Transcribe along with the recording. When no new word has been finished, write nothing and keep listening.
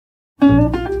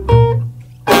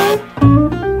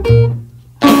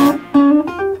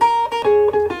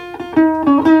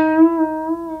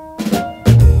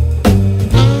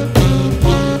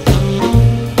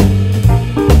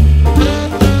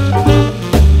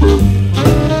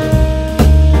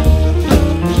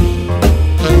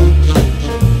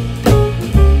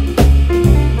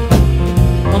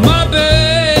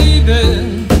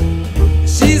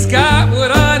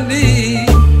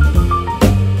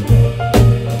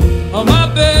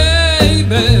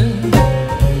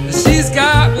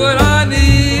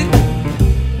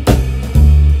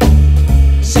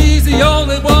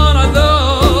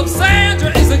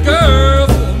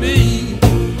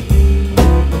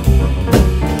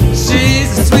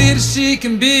as sweet as she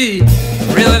can be,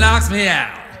 really knocks me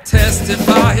out.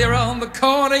 Testify here on the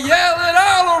corner, yelling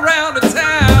all around the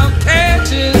town. Can't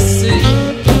you see?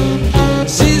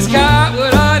 She's got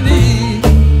what I need.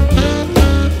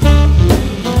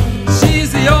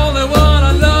 She's the only one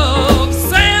I love.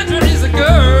 Sandra is a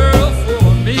girl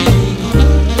for me.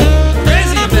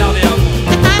 Crazy about the album.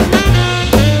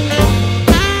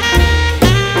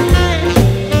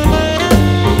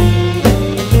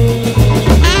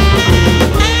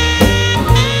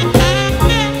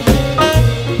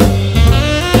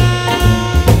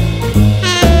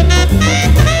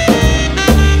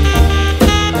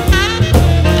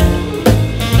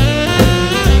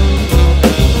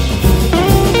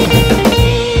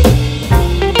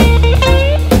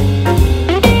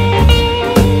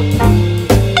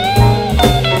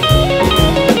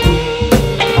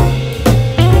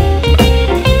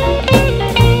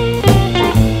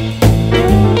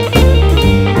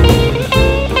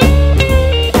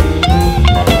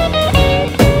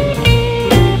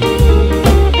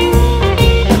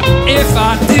 If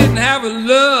I didn't have a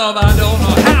love, I don't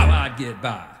know how I'd get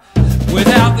by.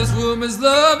 Without this woman's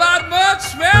love, I'd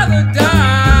much rather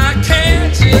die.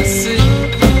 Can't you see?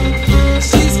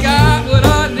 She's got what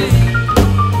I need.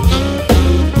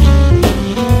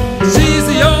 She's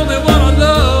the only one I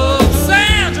love.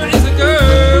 Sandra is a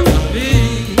girl for me.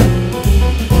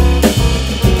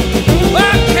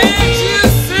 Why can't you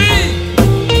see?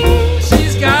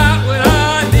 She's got what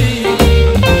I need.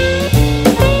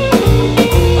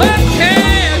 Why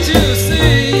can't you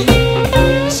see?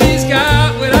 She's got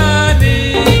what I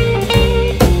need.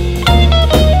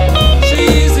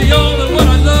 She's the only one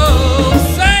I love.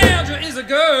 Sandra is a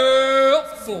girl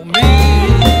for me.